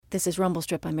This is Rumble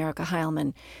Strip. I'm Erica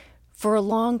Heilman. For a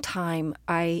long time,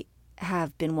 I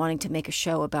have been wanting to make a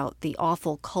show about the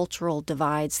awful cultural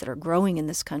divides that are growing in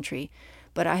this country,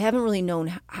 but I haven't really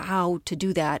known how to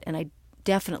do that, and I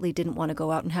definitely didn't want to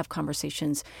go out and have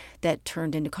conversations that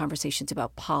turned into conversations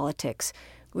about politics,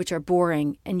 which are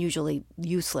boring and usually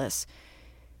useless.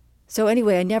 So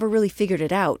anyway, I never really figured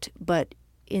it out, but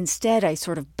instead I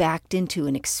sort of backed into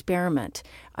an experiment.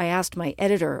 I asked my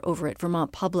editor over at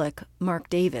Vermont Public, Mark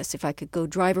Davis, if I could go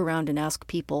drive around and ask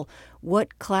people,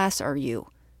 "What class are you?"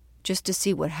 just to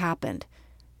see what happened.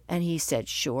 And he said,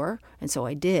 sure, and so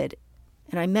I did.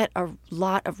 And I met a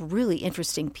lot of really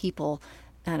interesting people,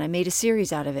 and I made a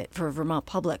series out of it for Vermont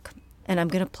Public, and I'm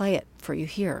going to play it for you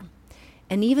here.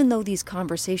 And even though these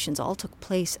conversations all took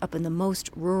place up in the most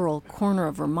rural corner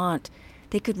of Vermont,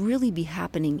 they could really be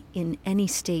happening in any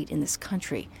state in this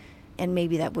country, and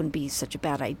maybe that wouldn't be such a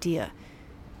bad idea.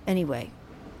 Anyway,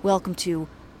 welcome to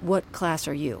What Class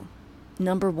Are You?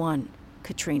 Number 1,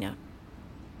 Katrina.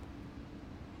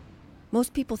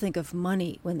 Most people think of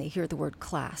money when they hear the word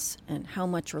class and how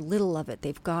much or little of it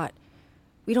they've got.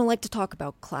 We don't like to talk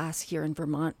about class here in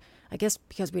Vermont, I guess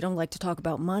because we don't like to talk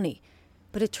about money.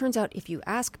 But it turns out if you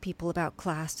ask people about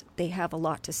class, they have a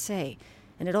lot to say.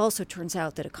 And it also turns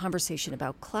out that a conversation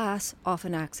about class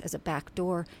often acts as a back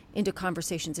door into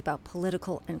conversations about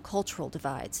political and cultural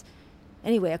divides.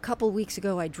 Anyway, a couple weeks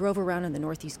ago, I drove around in the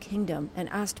Northeast Kingdom and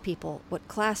asked people what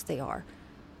class they are.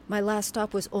 My last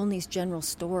stop was Olney's General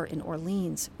Store in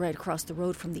Orleans, right across the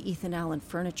road from the Ethan Allen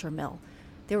Furniture Mill.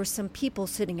 There were some people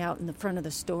sitting out in the front of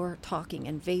the store talking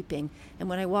and vaping, and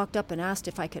when I walked up and asked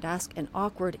if I could ask an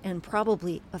awkward and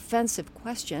probably offensive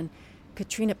question,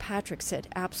 Katrina Patrick said,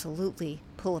 absolutely,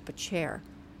 pull up a chair.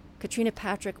 Katrina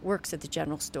Patrick works at the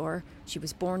General Store. She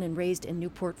was born and raised in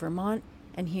Newport, Vermont,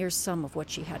 and here's some of what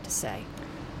she had to say.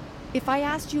 If I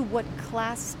asked you what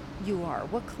class you are,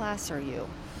 what class are you?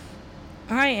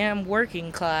 I am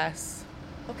working class.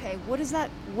 Okay, what does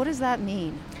that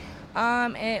mean?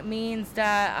 It means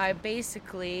that I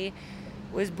basically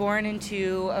was born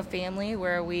into a family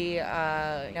where we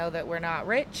know that we're not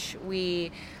rich.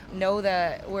 We know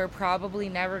that we're probably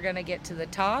never going to get to the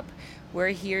top. We're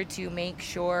here to make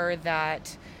sure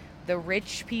that the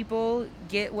rich people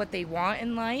get what they want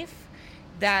in life,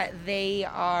 that they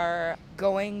are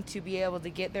going to be able to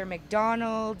get their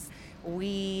McDonald's.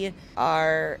 We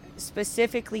are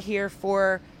specifically here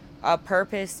for a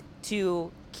purpose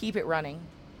to keep it running.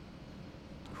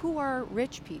 Who are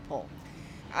rich people?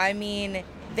 I mean,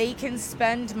 they can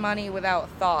spend money without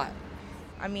thought.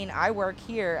 I mean, I work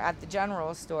here at the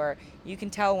General Store. You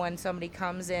can tell when somebody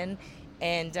comes in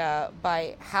and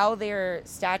by how their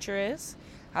stature is,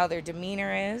 how their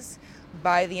demeanor is,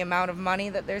 by the amount of money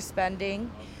that they're spending.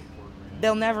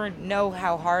 They'll never know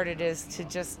how hard it is to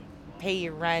just pay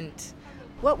your rent.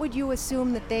 What would you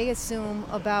assume that they assume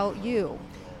about you?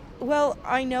 Well,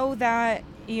 I know that,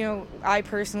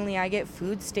 I get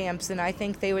food stamps, and I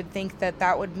think they would think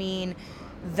that would mean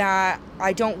that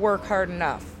I don't work hard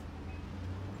enough.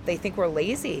 They think we're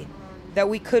lazy, that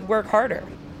we could work harder.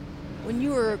 When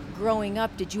you were growing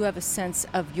up, did you have a sense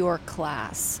of your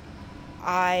class?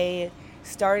 I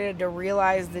started to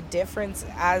realize the difference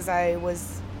as I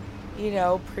was,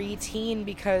 preteen,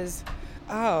 because,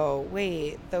 oh,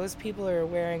 wait, those people are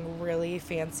wearing really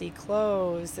fancy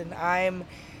clothes, and I'm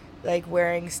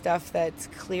wearing stuff that's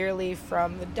clearly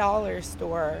from the dollar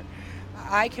store.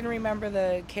 I can remember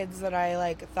the kids that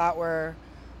I thought were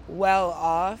well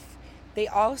off. They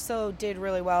also did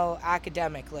really well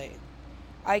academically.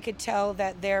 I could tell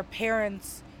that their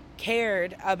parents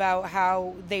cared about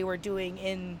how they were doing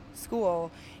in school,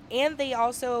 and they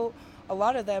also, a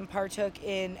lot of them partook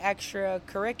in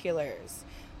extracurriculars,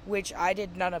 which I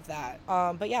did none of that.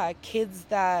 But yeah, kids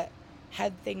that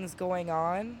had things going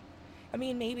on. I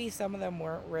mean, maybe some of them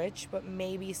weren't rich, but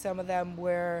maybe some of them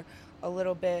were a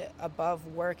little bit above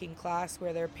working class,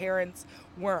 where their parents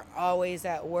weren't always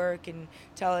at work and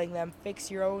telling them, fix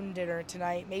your own dinner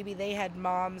tonight. Maybe they had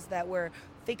moms that were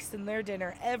fixing their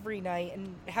dinner every night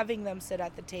and having them sit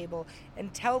at the table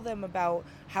and tell them about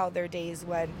how their days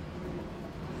went,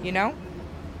 Do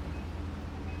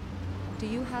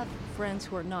you have friends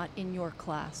who are not in your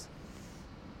class?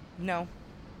 No.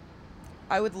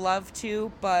 I would love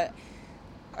to, but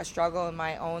a struggle in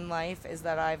my own life is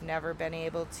that I've never been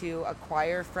able to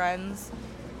acquire friends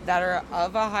that are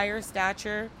of a higher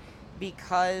stature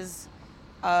because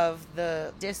of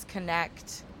the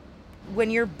disconnect. When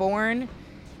you're born,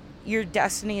 your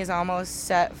destiny is almost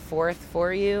set forth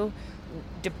for you,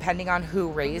 depending on who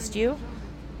raised you.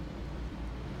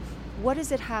 What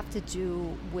does it have to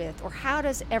do with, or how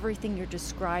does everything you're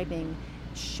describing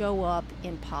show up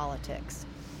in politics?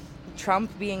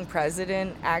 Trump being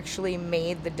president actually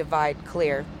made the divide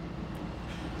clear.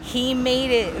 He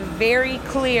made it very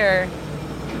clear,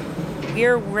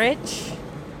 you're rich,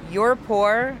 you're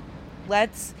poor,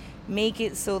 let's make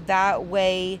it so that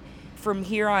way from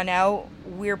here on out,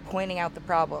 we're pointing out the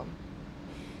problem.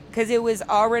 Because it was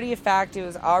already a fact, it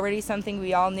was already something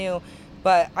we all knew,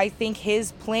 but I think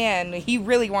his plan, he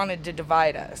really wanted to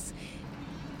divide us.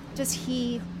 Does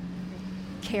he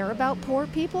care about poor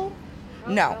people?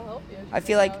 No. I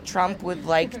feel like Trump would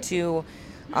like to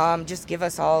just give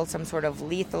us all some sort of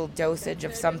lethal dosage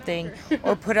of something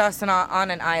or put us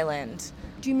on an island.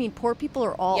 Do you mean poor people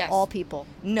or all, Yes. all people?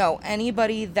 No,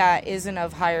 anybody that isn't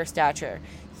of higher stature.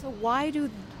 So why do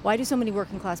so many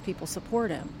working class people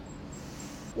support him?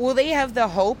 Well, they have the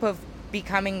hope of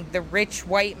becoming the rich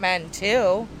white men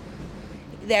too.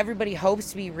 Everybody hopes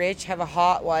to be rich, have a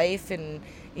hot wife, and,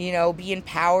 you know, be in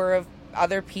power of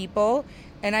other people.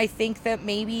 And I think that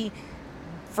maybe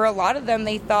for a lot of them,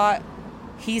 they thought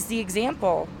he's the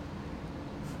example.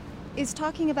 Is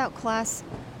talking about class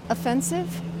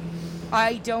offensive?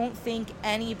 I don't think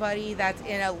anybody that's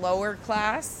in a lower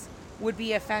class would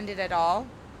be offended at all.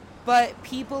 But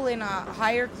people in a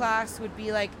higher class would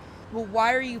be like, well,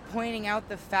 why are you pointing out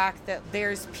the fact that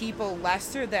there's people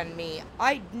lesser than me?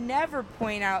 I'd never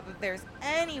point out that there's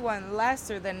anyone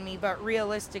lesser than me, but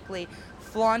realistically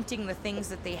flaunting the things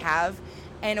that they have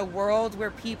in a world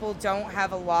where people don't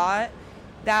have a lot,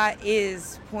 that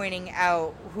is pointing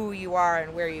out who you are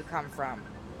and where you come from.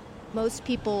 Most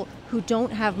people who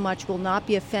don't have much will not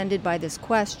be offended by this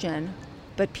question,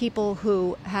 but people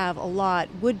who have a lot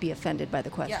would be offended by the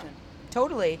question. Yeah,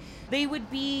 totally. They would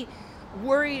be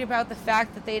worried about the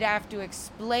fact that they'd have to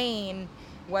explain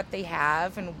what they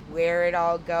have and where it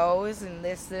all goes and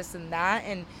this, and that.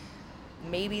 And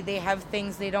maybe they have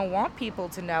things they don't want people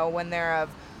to know when they're of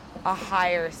a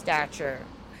higher stature.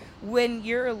 When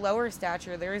you're a lower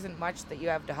stature, there isn't much that you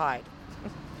have to hide.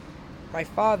 My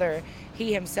father,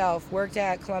 he himself worked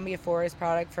at Columbia Forest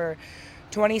Product for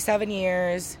 27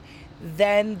 years.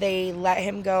 Then they let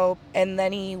him go, and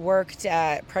then he worked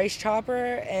at Price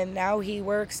Chopper, and now he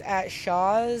works at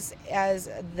Shaw's as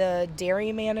the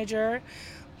dairy manager.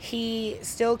 He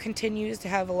still continues to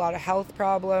have a lot of health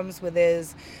problems with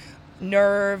his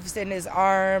nerves and his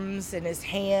arms and his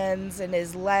hands and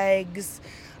his legs.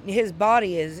 His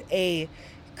body is a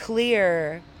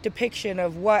clear depiction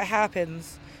of what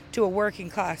happens to a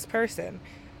working class person.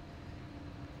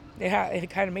 It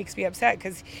kind of makes me upset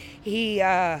because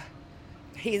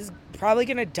he's probably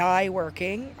going to die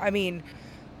working. I mean,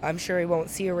 I'm sure he won't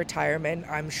see a retirement.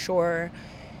 I'm sure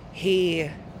he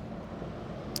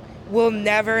will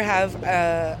never have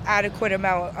an adequate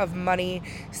amount of money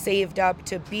saved up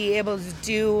to be able to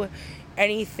do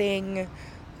anything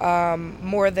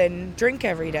more than drink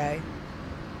every day.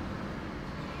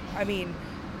 I mean,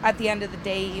 at the end of the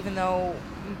day, even though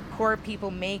poor people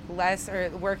make less, or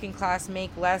working class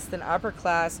make less than upper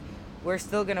class, we're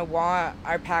still going to want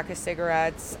our pack of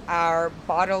cigarettes, our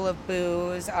bottle of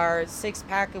booze, our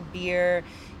 6-pack of beer.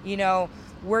 You know,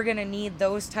 we're going to need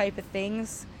those type of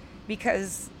things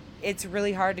because it's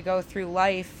really hard to go through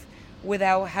life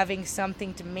without having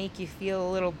something to make you feel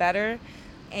a little better.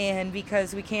 And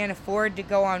because we can't afford to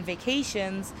go on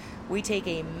vacations, we take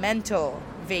a mental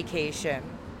vacation,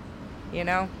 you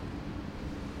know?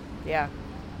 Yeah.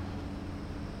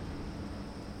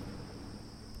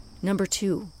 Number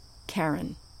 2,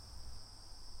 Karen.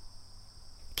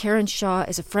 Karen Shaw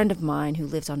is a friend of mine who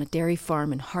lives on a dairy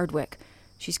farm in Hardwick.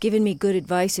 She's given me good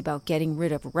advice about getting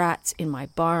rid of rats in my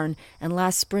barn, and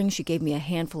last spring she gave me a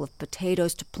handful of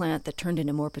potatoes to plant that turned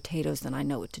into more potatoes than I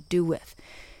know what to do with.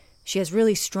 She has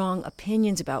really strong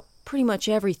opinions about pretty much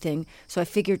everything, so I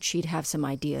figured she'd have some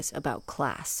ideas about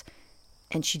class.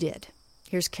 And she did.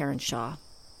 Here's Karen Shaw.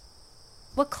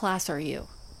 What class are you?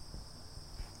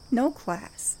 No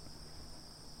class.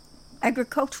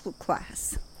 Agricultural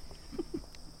class.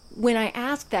 When I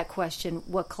ask that question,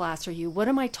 what class are you, what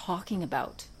am I talking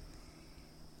about?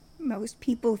 Most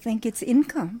people think it's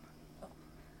income.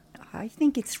 I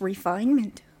think it's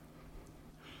refinement.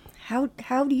 How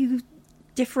do you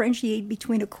differentiate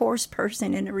between a coarse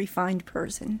person and a refined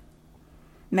person?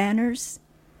 Manners,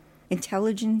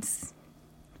 intelligence,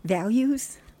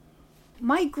 values.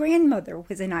 My grandmother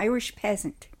was an Irish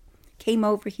peasant, came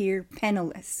over here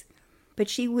penniless, but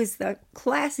she was the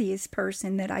classiest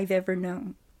person that I've ever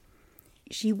known.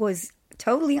 She was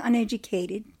totally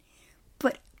uneducated,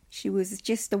 but she was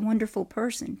just a wonderful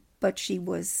person. But she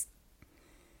was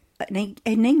an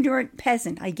ignorant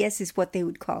peasant, I guess is what they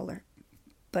would call her.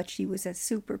 But she was a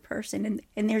super person,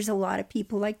 and there's a lot of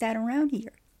people like that around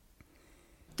here.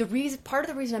 Part of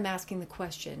the reason I'm asking the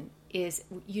question is,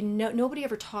 nobody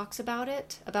ever talks about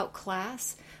it, about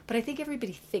class, but I think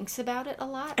everybody thinks about it a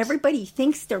lot. Everybody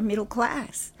thinks they're middle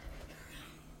class.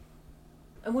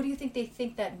 And what do you think they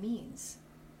think that means?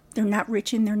 They're not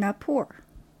rich and they're not poor.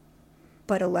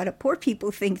 But a lot of poor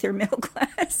people think they're middle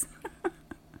class.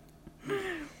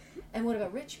 And what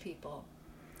about rich people?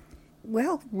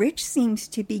 Well, rich seems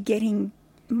to be getting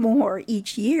more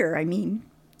each year. I mean,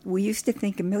 we used to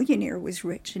think a millionaire was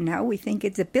rich, and now we think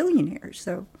it's a billionaire.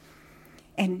 So,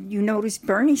 and you notice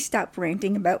Bernie stopped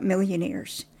ranting about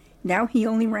millionaires. Now he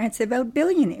only rants about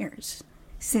billionaires,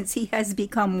 since he has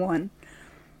become one.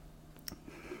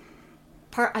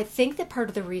 I think that part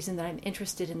of the reason that I'm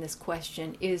interested in this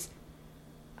question is,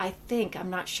 I'm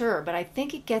not sure, but I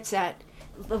think it gets at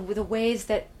the ways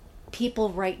that people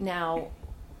right now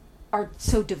are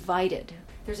so divided.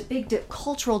 There's a big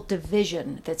cultural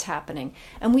division that's happening,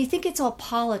 and we think it's all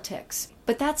politics,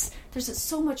 but there's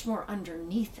so much more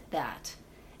underneath that.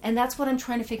 And that's what I'm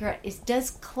trying to figure out is,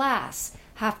 does class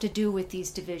have to do with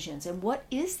these divisions, and what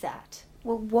is that?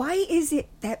 Well, why is it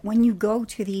that when you go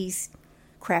to these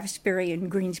Craftsbury and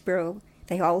Greensboro,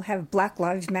 they all have Black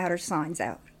Lives Matter signs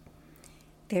out?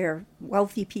 They're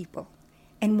wealthy people.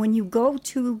 And when you go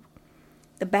to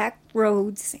the back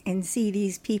roads and see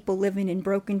these people living in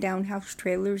broken down house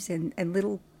trailers and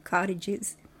little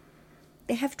cottages,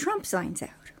 they have Trump signs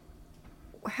out.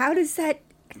 How does that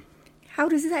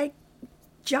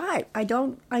jive? I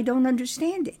don't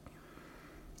understand it.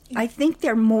 I think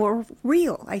they're more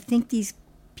real. I think these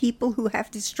people who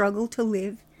have to struggle to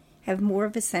live have more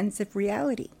of a sense of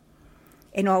reality.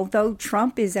 And although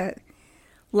Trump is a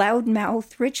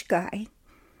loudmouth rich guy,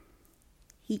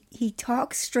 he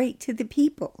talks straight to the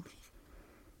people.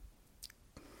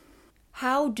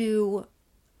 How do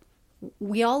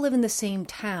we all live in the same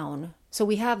town, so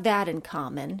we have that in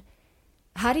common?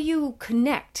 How do you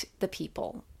connect the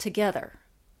people together?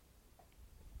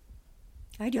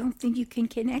 I don't think you can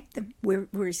connect them.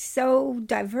 We're so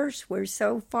diverse. We're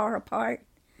so far apart.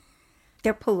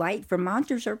 They're polite.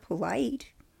 Vermonters are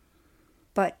polite,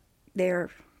 but they're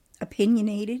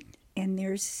opinionated and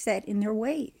they're set in their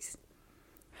ways.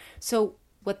 So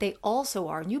what they also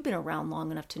are, and you've been around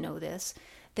long enough to know this,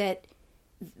 that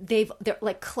they're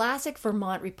like classic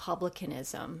Vermont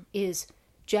Republicanism is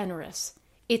generous.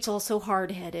 It's also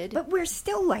hard-headed. But we're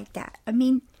still like that. I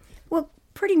mean, we'll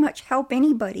pretty much help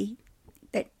anybody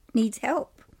that needs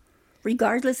help,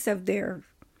 regardless of their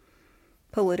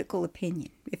political opinion.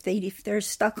 If they're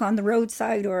stuck on the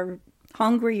roadside or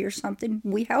hungry or something,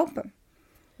 we help them.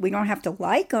 We don't have to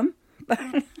like them, but...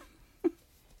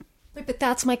 But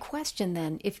that's my question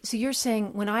then. So you're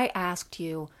saying, when I asked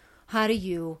you, how do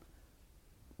you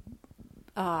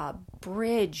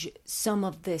bridge some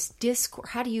of this discourse?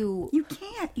 How do you... You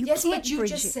can't. You yes, can't but you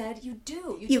bridge just it. said you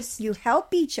do. You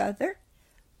help each other,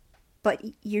 but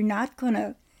you're not going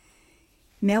to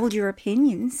meld your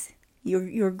opinions.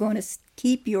 You're going to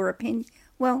keep your opinion.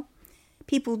 Well,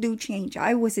 people do change.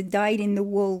 I was a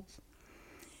dyed-in-the-wool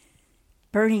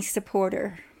Bernie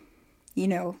supporter,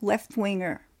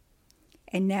 left-winger.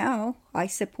 And now I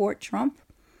support Trump.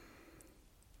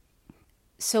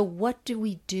 So what do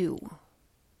we do?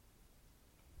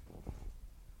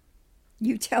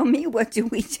 You tell me, what do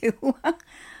we do?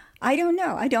 I don't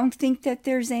know. I don't think that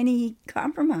there's any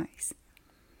compromise.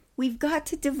 We've got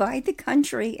to divide the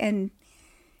country, and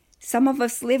some of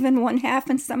us live in one half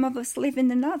and some of us live in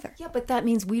another. Yeah, but that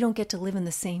means we don't get to live in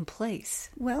the same place.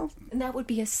 Well, and that would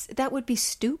be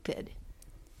stupid.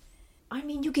 I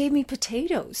mean, you gave me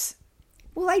potatoes.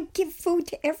 Well, I give food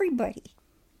to everybody.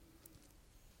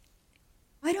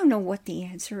 I don't know what the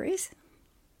answer is.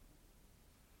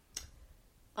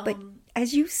 But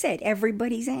as you said,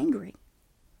 everybody's angry.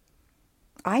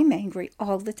 I'm angry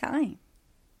all the time.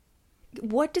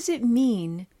 What does it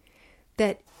mean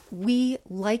that we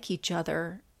like each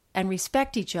other and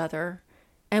respect each other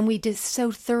and we just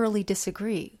so thoroughly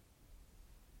disagree?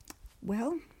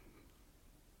 Well,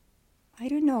 I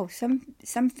don't know.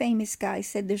 Some famous guy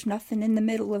said there's nothing in the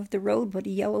middle of the road but a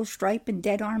yellow stripe and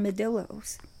dead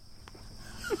armadillos.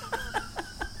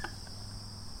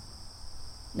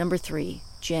 Number 3,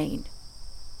 Jane.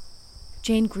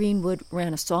 Jane Greenwood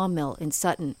ran a sawmill in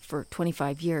Sutton for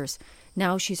 25 years.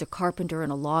 Now she's a carpenter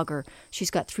and a logger.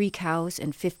 She's got 3 cows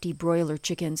and 50 broiler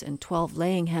chickens and 12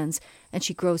 laying hens, and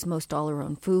she grows most all her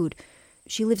own food.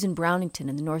 She lives in Brownington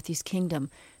in the Northeast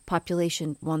Kingdom,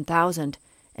 population 1,000,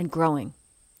 and growing.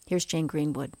 Here's Jane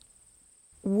Greenwood.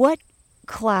 What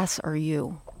class are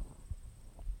you?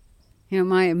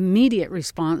 My immediate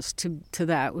response to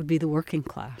that would be the working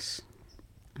class.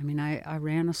 I mean, I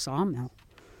ran a sawmill,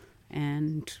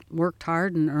 and worked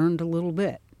hard and earned a little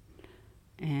bit,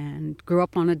 and grew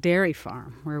up on a dairy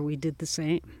farm where we did the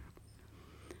same.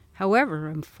 However,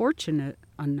 I'm fortunate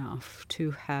enough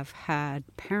to have had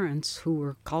parents who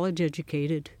were college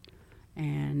educated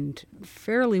and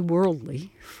fairly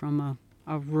worldly from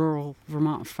a rural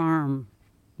Vermont farm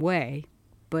way,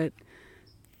 but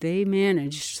they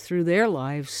managed through their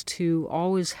lives to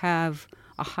always have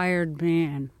a hired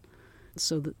man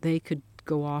so that they could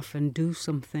go off and do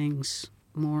some things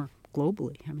more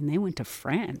globally. I mean, they went to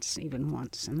France even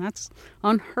once, and that's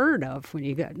unheard of when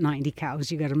you got 90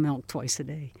 cows you got to milk twice a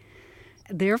day.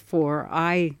 Therefore,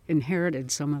 I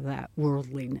inherited some of that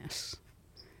worldliness.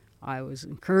 I was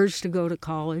encouraged to go to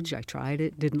college. I tried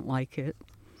it, didn't like it.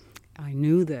 I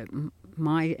knew that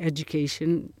my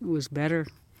education was better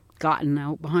gotten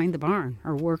out behind the barn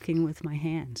or working with my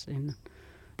hands.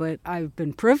 But I've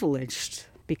been privileged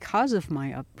because of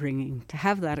my upbringing to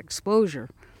have that exposure.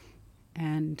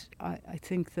 And I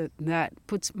think that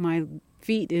puts my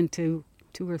feet into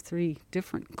 2 or 3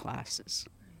 different classes.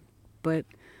 But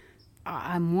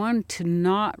I'm one to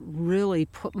not really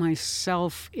put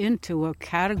myself into a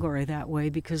category that way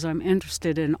because I'm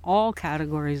interested in all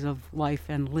categories of life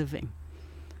and living,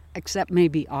 except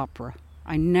maybe opera.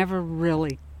 I never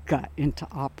really got into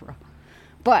opera.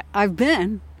 But I've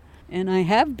been, and I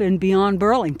have been beyond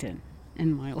Burlington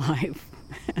in my life.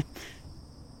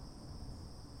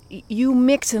 You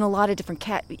mix in a lot of different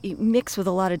you mix with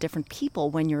a lot of different people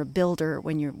when you're a builder,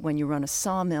 when you run a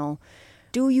sawmill.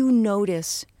 Do you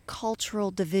notice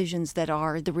cultural divisions that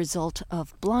are the result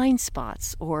of blind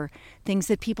spots or things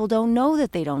that people don't know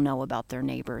that they don't know about their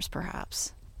neighbors,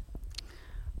 perhaps?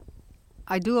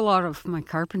 I do a lot of my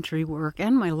carpentry work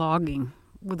and my logging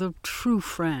with a true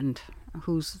friend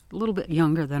who's a little bit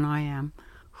younger than I am,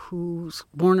 who's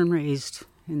born and raised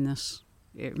in this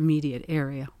immediate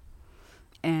area,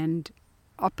 and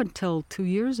up until 2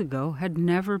 years ago had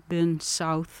never been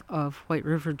south of White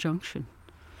River Junction.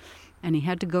 And he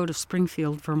had to go to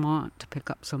Springfield, Vermont to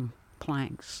pick up some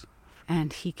planks.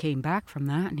 And he came back from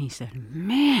that and he said,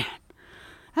 "Man,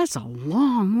 that's a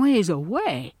long ways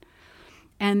away."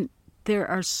 And there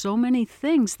are so many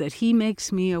things that he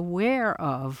makes me aware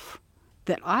of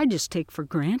that I just take for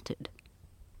granted.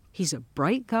 He's a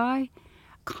bright guy,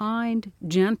 kind,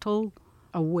 gentle,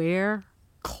 aware,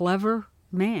 clever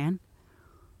man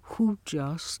who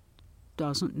just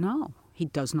doesn't know. He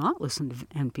does not listen to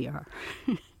NPR.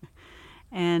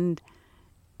 And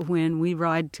when we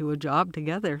ride to a job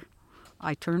together,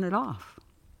 I turn it off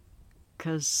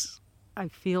because I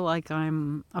feel like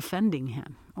I'm offending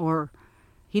him. Or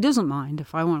he doesn't mind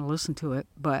if I want to listen to it,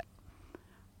 but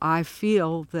I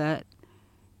feel that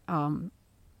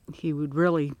he would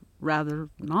really rather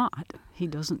not. He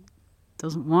doesn't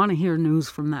want to hear news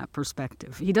from that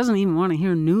perspective. He doesn't even want to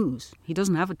hear news. He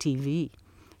doesn't have a TV.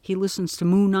 He listens to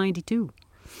Moo 92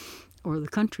 or the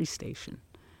country station.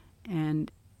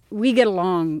 And we get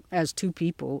along as two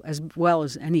people as well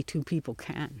as any two people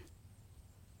can.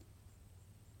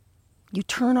 You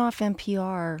turn off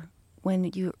NPR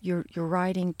when you're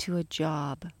riding to a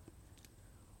job.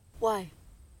 Why?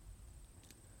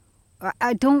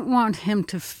 I don't want him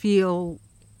to feel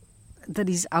that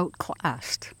he's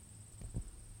outclassed.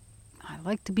 I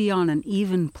like to be on an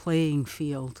even playing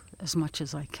field as much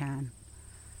as I can.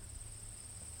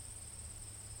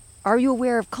 Are you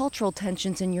aware of cultural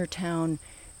tensions in your town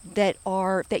that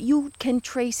you can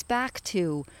trace back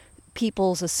to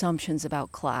people's assumptions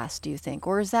about class, do you think?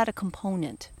 Or is that a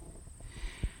component?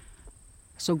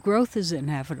 So growth is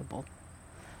inevitable,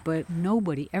 but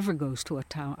nobody ever goes to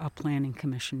a planning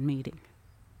commission meeting.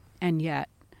 And yet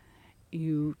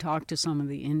you talk to some of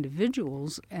the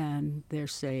individuals and they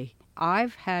say,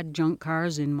 "I've had junk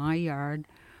cars in my yard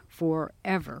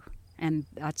forever. And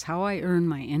that's how I earn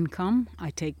my income.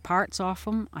 I take parts off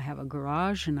them. I have a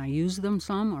garage and I use them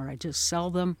some, or I just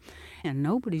sell them. And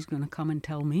nobody's going to come and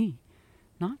tell me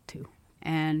not to."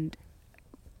 And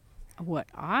what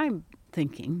I'm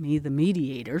thinking, me the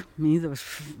mediator, me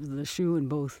the shoe in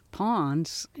both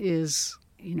ponds, is,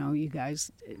 you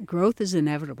guys, growth is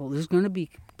inevitable. There's going to be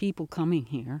people coming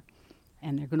here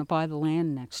and they're going to buy the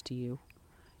land next to you.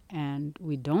 And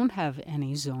we don't have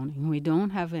any zoning. We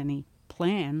don't have any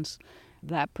plans.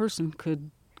 That person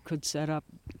could set up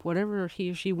whatever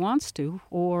he or she wants to,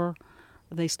 or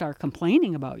they start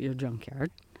complaining about your junkyard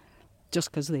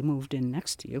just because they moved in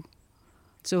next to you.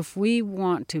 So if we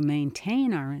want to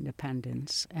maintain our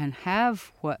independence and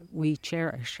have what we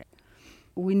cherish,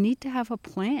 we need to have a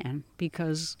plan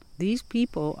because these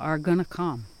people are going to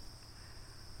come.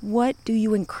 What do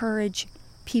you encourage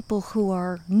people who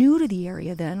are new to the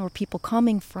area then, or people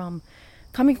coming from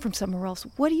coming from somewhere else,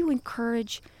 what do you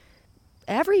encourage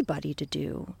everybody to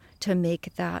do to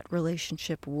make that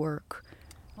relationship work?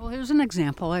 Well, here's an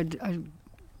example. I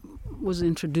was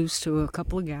introduced to a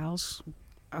couple of gals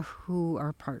who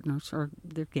are partners, or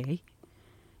they're gay,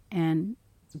 and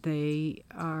they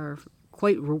are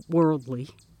quite worldly,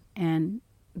 and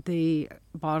they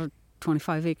bought a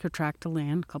 25-acre tract of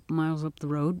land a couple miles up the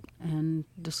road and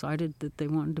decided that they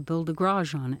wanted to build a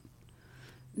garage on it.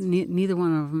 Neither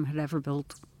one of them had ever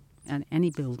built any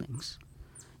buildings.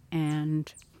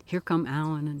 And here come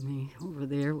Alan and me over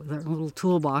there with our little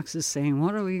toolboxes saying,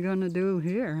 what are we going to do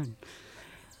here?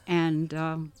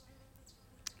 And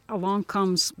along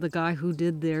comes the guy who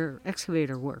did their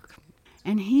excavator work.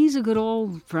 And he's a good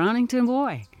old Brownington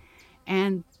boy.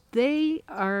 And they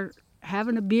are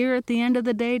having a beer at the end of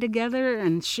the day together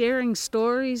and sharing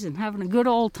stories and having a good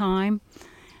old time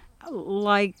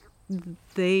like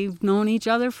they've known each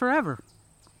other forever.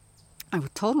 I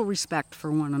have total respect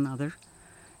for one another.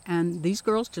 And these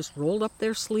girls just rolled up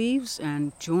their sleeves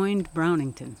and joined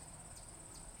Brownington.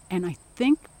 And I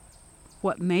think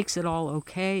what makes it all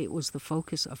okay was the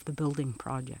focus of the building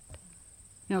project.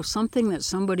 You know, something that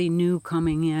somebody new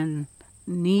coming in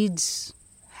needs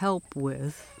help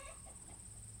with,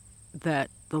 that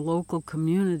the local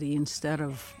community, instead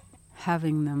of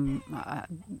having them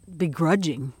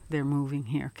begrudging their moving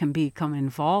here, can become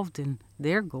involved in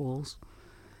their goals.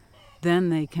 Then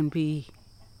they can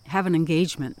have an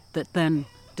engagement that then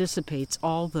dissipates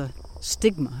all the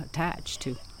stigma attached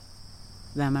to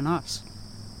them and us.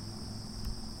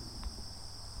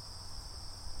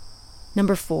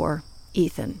 Number 4,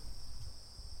 Ethan.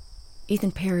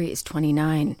 Ethan Perry is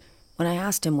 29. When I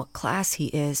asked him what class he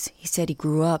is, he said he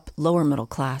grew up lower middle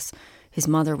class. His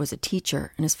mother was a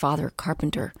teacher and his father a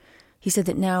carpenter. He said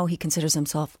that now he considers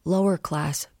himself lower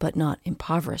class, but not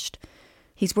impoverished.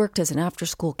 He's worked as an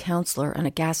after-school counselor and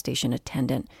a gas station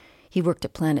attendant. He worked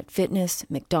at Planet Fitness,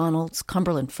 McDonald's,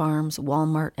 Cumberland Farms,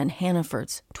 Walmart, and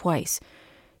Hannaford's twice.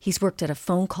 He's worked at a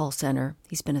phone call center.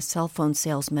 He's been a cell phone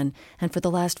salesman, and for the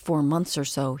last 4 months or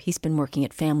so, he's been working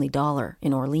at Family Dollar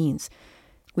in Orleans.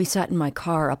 We sat in my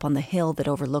car up on the hill that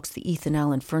overlooks the Ethan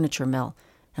Allen furniture mill,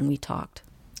 and we talked.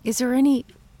 Is there any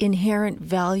inherent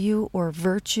value or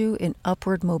virtue in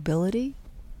upward mobility?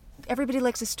 Everybody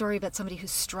likes a story about somebody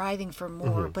who's striving for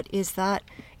more, but is that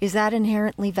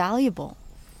inherently valuable?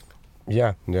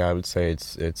 Yeah, I would say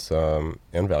it's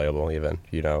invaluable even,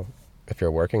 you know. If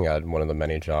you're working at one of the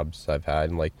many jobs I've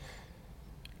had, like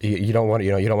you don't want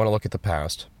to look at the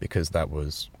past because that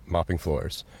was mopping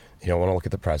floors. You don't want to look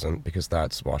at the present because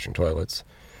that's washing toilets.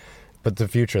 But the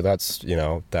future, that's, you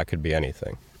know, that could be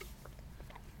anything.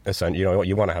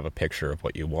 You want to have a picture of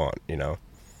what you want, you know.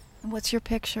 What's your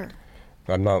picture?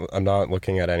 I'm not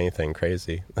looking at anything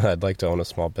crazy. I'd like to own a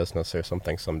small business or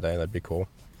something someday. That'd be cool.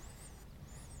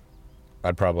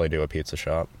 I'd probably do a pizza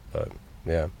shop, but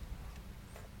yeah.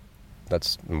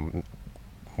 That's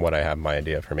what I have my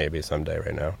idea for maybe someday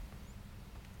right now.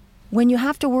 When you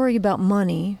have to worry about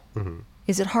money,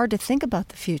 is it hard to think about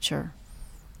the future?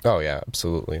 Oh yeah,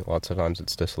 absolutely. Lots of times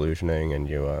it's disillusioning, and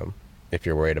if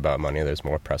you're worried about money, there's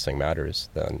more pressing matters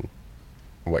than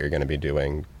what you're going to be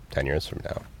doing 10 years from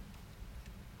now.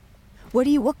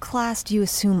 What class do you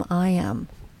assume I am?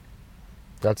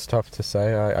 That's tough to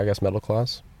say. I guess middle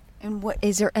class. And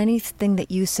is there anything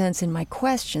that you sense in my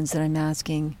questions that I'm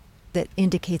asking that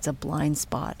indicates a blind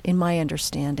spot in my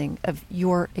understanding of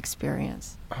your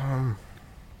experience? I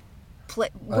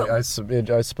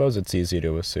suppose it's easy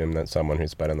to assume that someone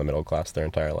who's been in the middle class their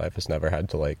entire life has never had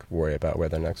to worry about where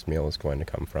their next meal is going to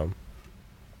come from.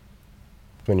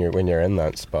 When you're in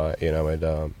that spot, you know,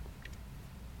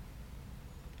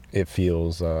 it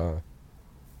feels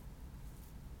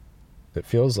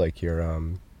like you're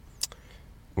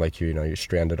you're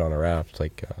stranded on a raft,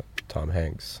 like Tom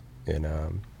Hanks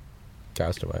in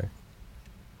Castaway.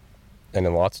 And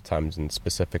then lots of times, and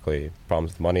specifically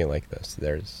problems with money like this,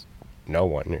 there's no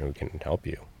one who can help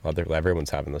you.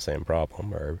 Everyone's having the same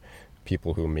problem, or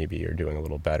people who maybe are doing a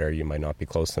little better, you might not be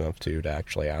close enough to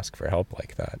actually ask for help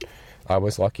like that. I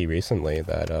was lucky enough recently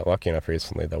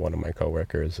that one of my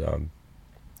coworkers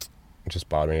just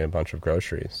bought me a bunch of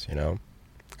groceries, you know,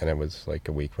 and it was like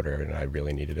a week whatever, and I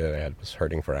really needed it. I was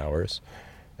hurting for hours,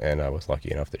 and I was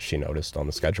lucky enough that she noticed on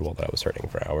the schedule that I was hurting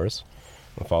for hours.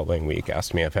 The following week,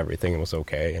 asked me if everything was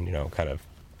okay, and, you know, kind of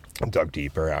dug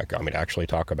deeper, got me to actually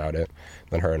talk about it.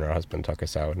 Then her and her husband took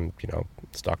us out and, you know,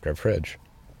 stocked our fridge.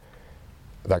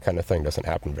 That kind of thing doesn't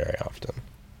happen very often.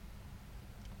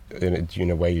 In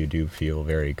a way, you do feel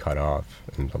very cut off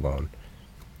and alone.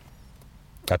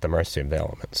 At the mercy of the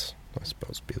elements, I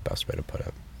suppose would be the best way to put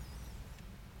it.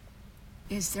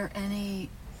 Is there any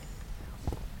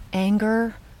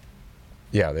anger?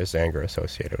 Yeah, there's anger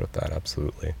associated with that,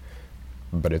 absolutely.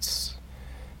 But it's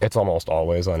almost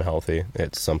always unhealthy.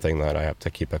 It's something that I have to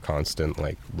keep a constant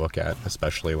look at,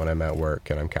 especially when I'm at work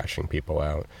and I'm cashing people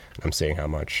out. I'm seeing how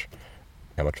much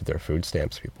of their food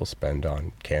stamps people spend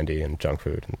on candy and junk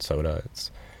food and soda.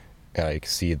 I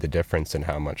see the difference in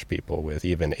how much people with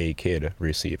even a kid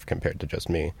receive compared to just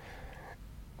me.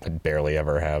 I barely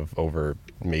ever have over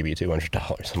maybe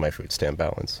 $200 on my food stamp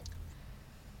balance.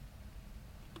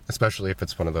 Especially if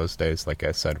it's one of those days, like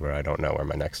I said, where I don't know where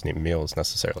my next meal is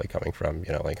necessarily coming from.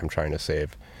 I'm trying to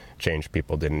save change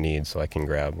people didn't need so I can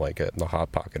grab the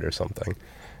Hot Pocket or something.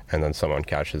 And then someone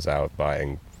cashes out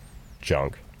buying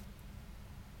junk.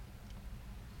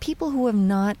 People who have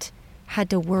not had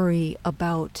to worry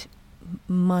about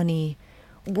money,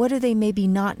 what do they maybe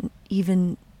not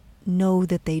even know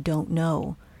that they don't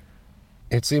know?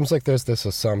 It seems like there's this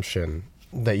assumption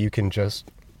that you can just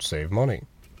save money.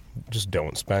 Just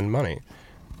don't spend money.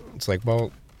 It's like,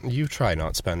 well, you try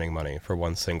not spending money for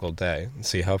one single day and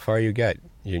see how far you get.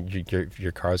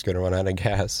 Your car's going to run out of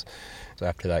gas. So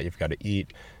after that, you've got to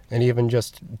eat. And even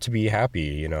just to be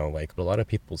happy, a lot of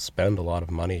people spend a lot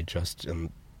of money just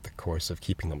in the course of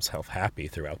keeping themselves happy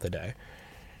throughout the day.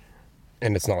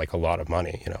 And it's not a lot of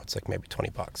money, it's maybe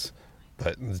 $20.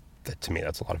 But to me,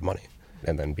 that's a lot of money.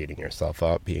 And then beating yourself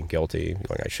up, being guilty,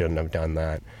 I shouldn't have done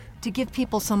that. To give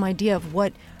people some idea of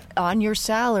what on your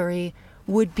salary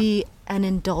would be an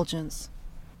indulgence.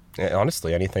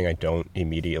 Honestly, anything I don't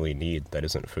immediately need that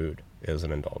isn't food is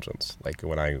an indulgence.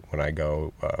 When I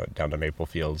go down to Maple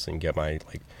Fields and get my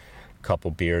couple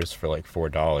beers for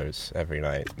 $4 every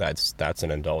night, that's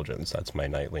an indulgence. That's my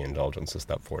nightly indulgence, is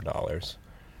that $4.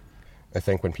 I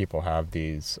think when people have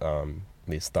these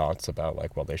thoughts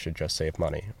about well, they should just save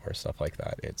money or stuff like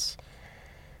that,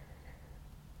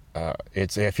 I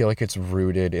feel like it's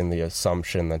rooted in the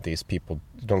assumption that these people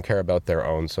don't care about their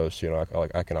own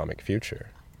socioeconomic future,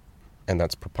 and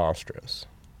that's preposterous.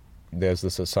 There's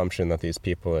this assumption that these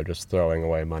people are just throwing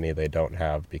away money they don't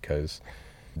have because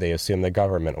they assume the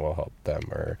government will help them,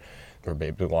 or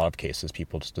maybe in a lot of cases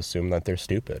people just assume that they're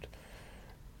stupid.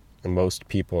 And most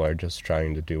people are just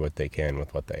trying to do what they can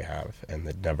with what they have, and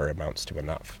it never amounts to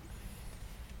enough.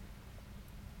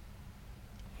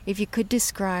 If you could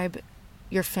describe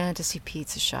your fantasy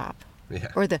pizza shop,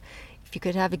 or if you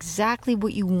could have exactly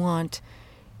what you want,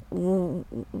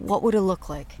 what would it look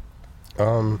like?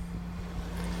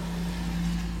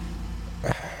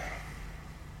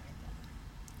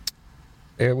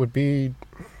 It would be,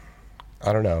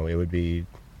 I don't know, it would be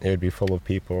full of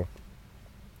people.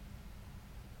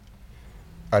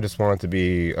 I just want it to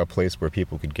be a place where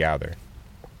people could gather,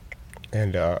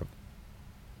 and a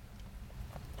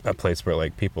place where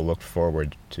people looked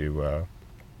forward to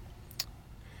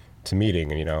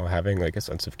meeting and having a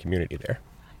sense of community there.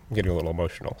 I'm getting a little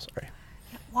emotional. Sorry.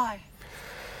 Why?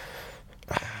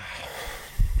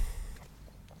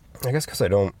 I guess because I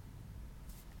don't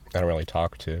really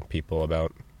talk to people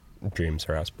about dreams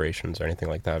or aspirations or anything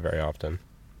like that very often.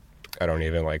 I don't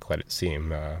even let it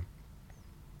seem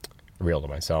real to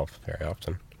myself very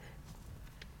often.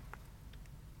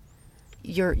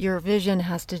 Your vision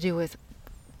has to do with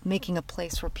making a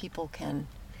place where people can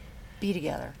be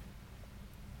together.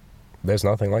 There's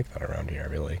nothing like that around here,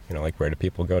 really. Where do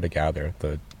people go to gather?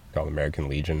 The American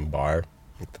Legion bar?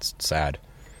 That's sad.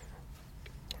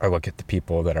 I look at the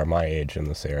people that are my age in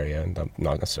this area, and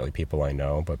not necessarily people I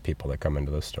know, but people that come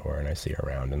into the store and I see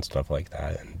around and stuff like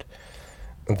that. And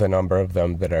the number of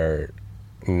them that are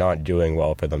not doing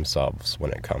well for themselves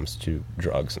when it comes to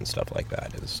drugs and stuff like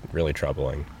that is really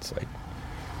troubling. It's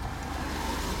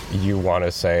you want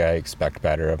to say I expect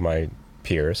better of my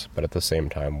peers, but at the same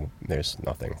time, there's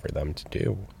nothing for them to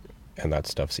do. And that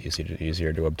stuff's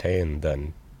easier to obtain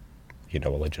than, a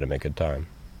legitimate good time.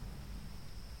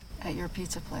 At your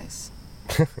pizza place.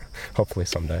 Hopefully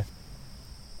someday.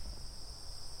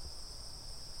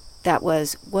 That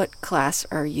was What Class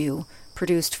Are You?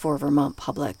 Produced for Vermont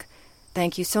Public.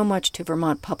 Thank you so much to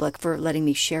Vermont Public for letting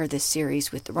me share this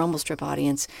series with the Rumble Strip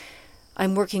audience.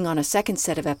 I'm working on a second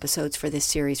set of episodes for this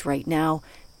series right now.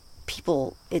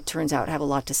 People, it turns out, have a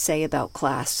lot to say about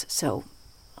class, so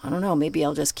I don't know, maybe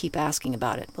I'll just keep asking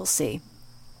about it. We'll see.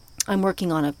 I'm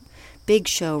working on a big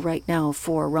show right now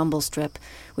for Rumble Strip,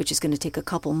 which is going to take a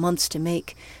couple months to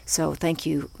make, so thank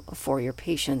you for your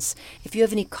patience. If you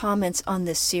have any comments on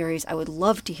this series, I would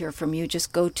love to hear from you.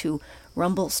 Just go to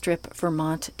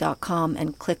rumblestripvermont.com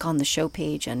and click on the show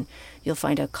page, and you'll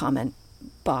find a comment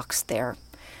box there.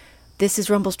 This is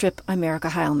Rumble Strip. I'm Erica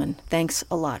Heilman. Thanks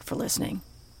a lot for listening.